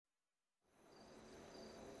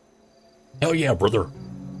Hell yeah, brother.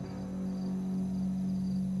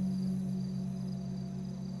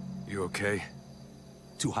 You okay?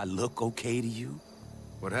 Do I look okay to you?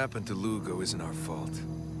 What happened to Lugo isn't our fault.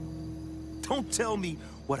 Don't tell me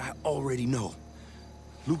what I already know.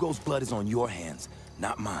 Lugo's blood is on your hands,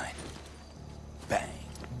 not mine. Bang.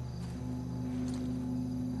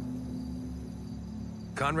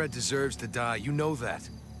 Conrad deserves to die, you know that.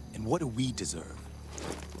 And what do we deserve?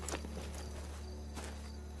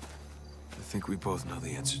 I think we both know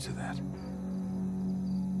the answer to that.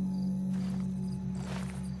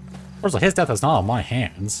 First of all, his death is not on my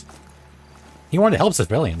hands. He wanted to help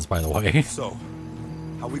civilians, by the way. So,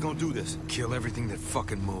 how we gonna do this? Kill everything that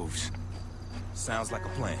fucking moves. Sounds like a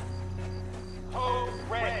plan. Code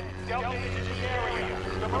Red, Delta into the area.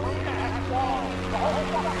 The marina has walls. The whole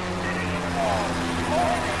fucking city is walls. All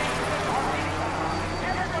enemies are inside.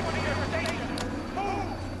 Everyone to your station. Move!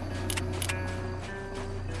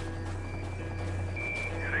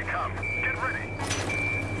 Here they come. Get ready.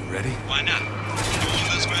 You ready? Why not? Go on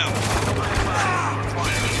this route.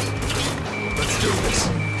 Let's do this.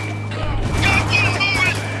 Got one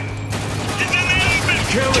moving! It's in the open!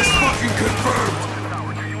 Kill is fucking confirmed!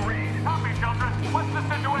 Tower, do you read? Copy, children. What's the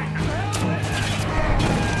situation?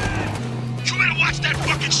 You better watch that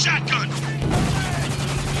fucking shotgun!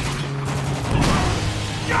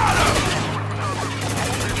 Got him!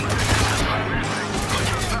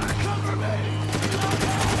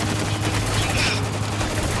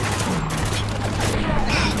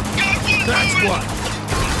 That's what!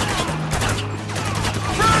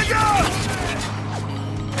 Frag out!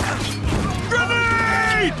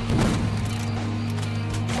 Grenade!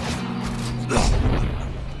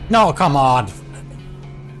 No, come on.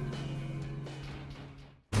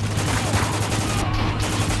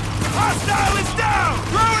 Hostile is down!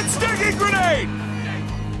 Throw in stinging grenade!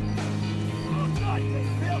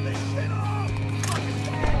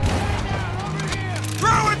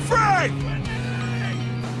 Throw in frag!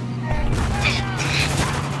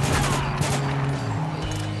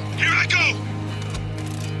 Here I go!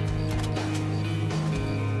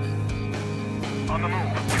 On the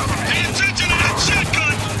move. Pay attention to that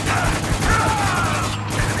shotgun!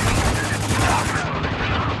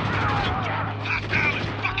 Hostile is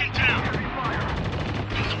fucking down!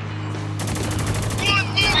 One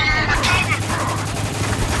move! Recover!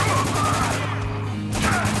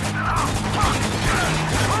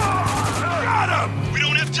 Got him! We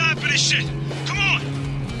don't have time for this shit! Come on!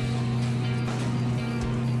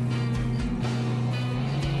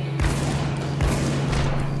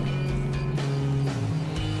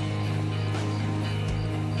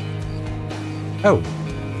 Oh.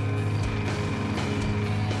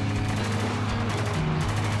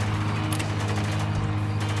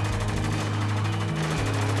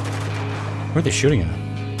 Where are they shooting at?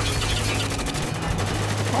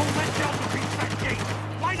 Don't let Delta reach that gate.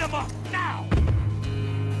 Light them up now.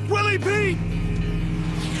 Willie Pete!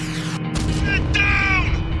 Get down!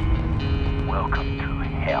 Welcome to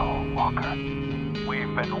Hell, Walker.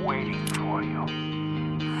 We've been waiting for you.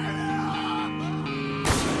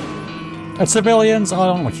 Civilians? Oh, I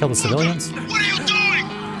don't want to kill the civilians. What are you doing?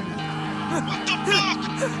 What the fuck?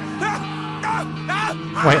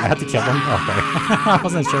 Wait, I have to kill them? Okay. I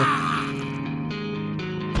wasn't sure.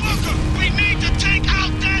 Walker, we need to take out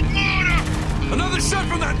that mortar! Another shot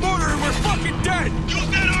from that mortar and we're fucking dead! Use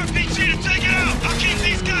that RPG to take it out! I'll keep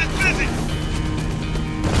these guys busy!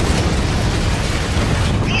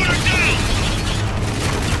 Mortar down!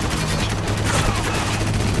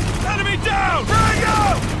 Enemy down! Frag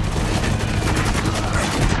out!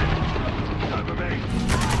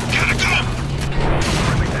 Gotta go!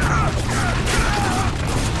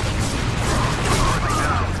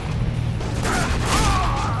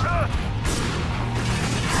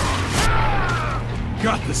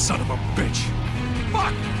 Got the son of a bitch!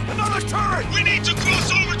 Fuck! Another turret! We need to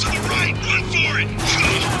cross over to the right! Run for it!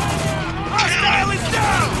 Hostile is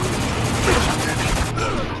down!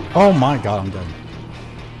 Oh my god, I'm dead.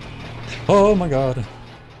 Oh my god.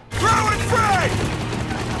 Throw and frag!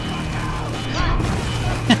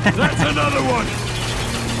 That's another one!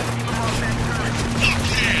 Fuck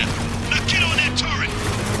yeah! Now get on that turret!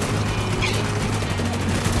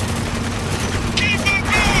 Keep on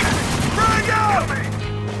going! Frag out!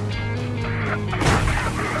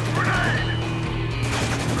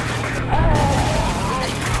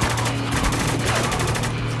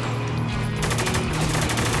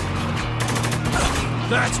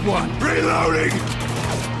 That's one! Reloading!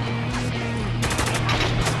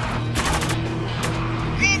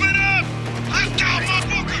 Move it up! I've got my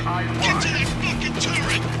booker! Get to that fucking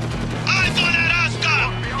turret! Eyes on that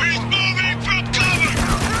hostile! He's moving from cover!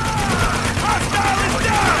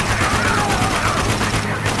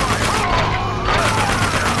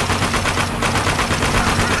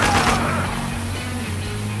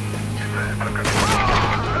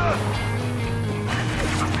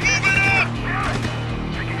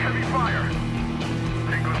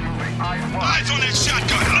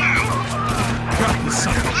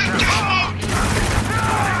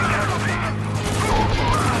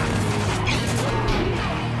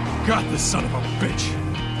 got the son of a bitch!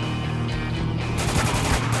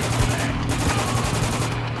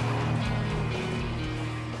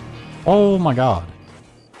 Oh my god.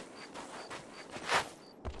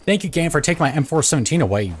 Thank you, game, for taking my M417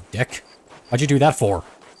 away, you dick. Why'd you do that for?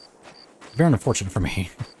 Very unfortunate for me.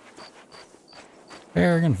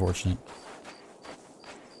 Very unfortunate.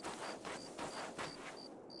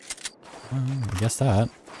 I guess that.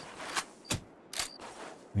 I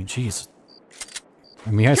mean, jeez. I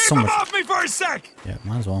mean, he has so Keep much. him off me for a sec! Yeah,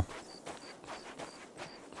 might as well.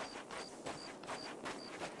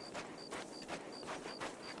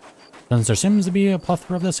 Since there seems to be a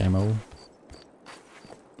plethora of this ammo.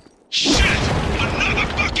 Shit! Another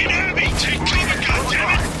fucking enemy! Take cover,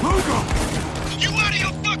 goddammit! Lugo! You out of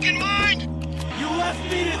your fucking mind? You left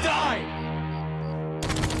me to die!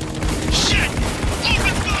 Shit!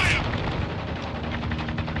 Open fire!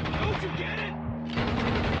 Don't you get it?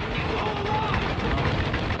 You're all alive!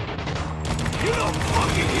 You little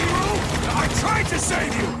fucking hero! I tried to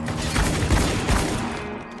save you!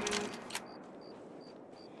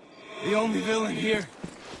 The only villain here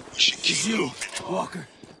We should is keep you, moving. Walker.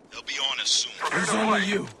 They'll be on us soon. There's only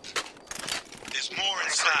you. There's more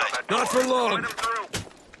inside. Not for long.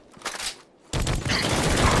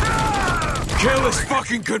 Kill is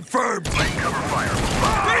fucking confirmed. Kill them all.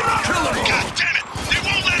 God damn it! They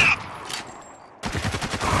won't let up!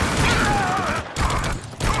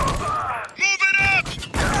 Move it up!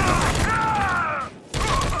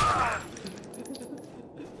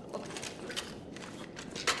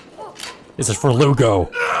 This is for Lugo.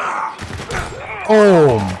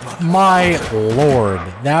 Oh my lord.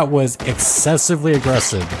 That was excessively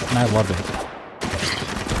aggressive, and I love it.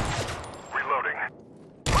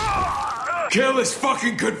 Kill is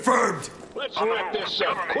fucking confirmed. Let's wrap this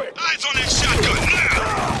up quick. Eyes on that shotgun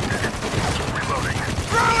now!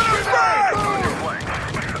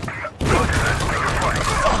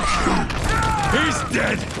 He's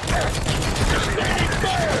dead.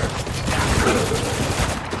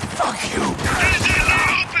 Fuck you. There's the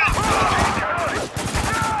alley open!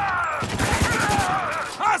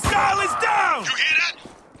 Hostile is down. You hear that?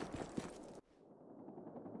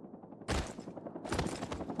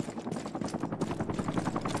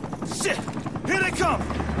 Shit! Here they come!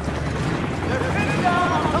 They're pinning down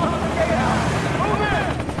on top of the gatehouse. Move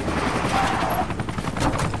in!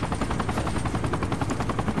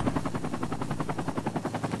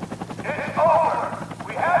 It's over!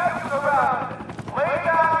 We have you surrounded. Lay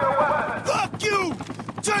down your weapons. Fuck you!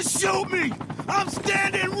 Just shoot me! I'm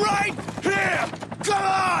standing right here! Come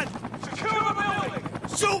on! Secure the building!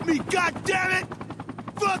 Shoot me, goddammit!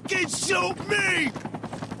 Fucking shoot me!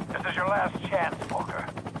 This is your last chance, Walker.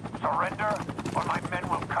 Surrender, or my men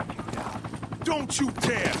will cut you down. Don't you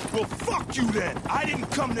dare! Well, fuck you then! I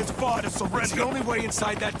didn't come this far to surrender! It's the only way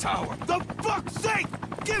inside that tower. The fuck's sake!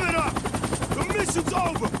 Give it up! The mission's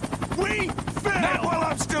over! We failed! Not while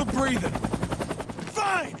I'm still breathing.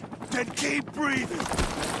 Fine! Then keep breathing!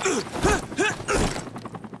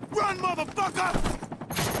 Run, motherfucker!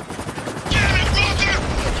 Damn it, Walker!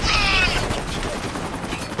 Run!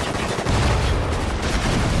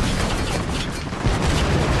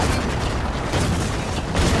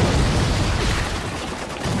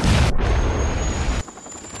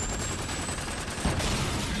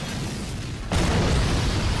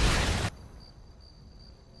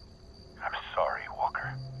 I'm sorry,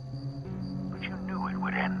 Walker. But you knew it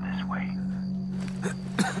would end this way.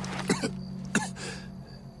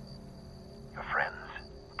 Your friends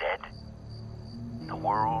dead. The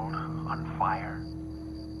world on fire.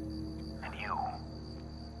 And you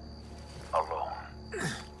alone.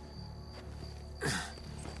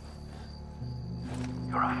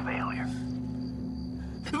 You're a failure.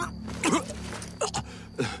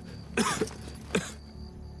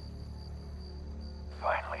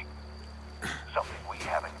 Finally, something we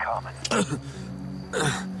have in common.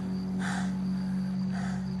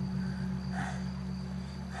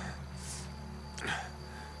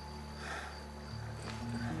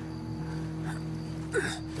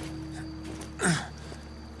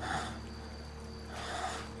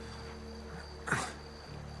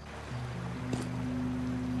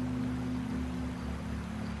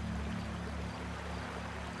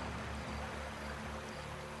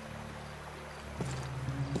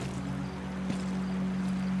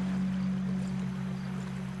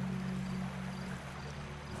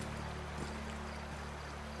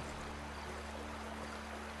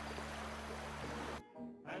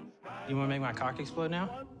 You want to make my cock explode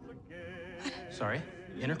now? Sorry,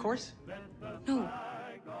 intercourse?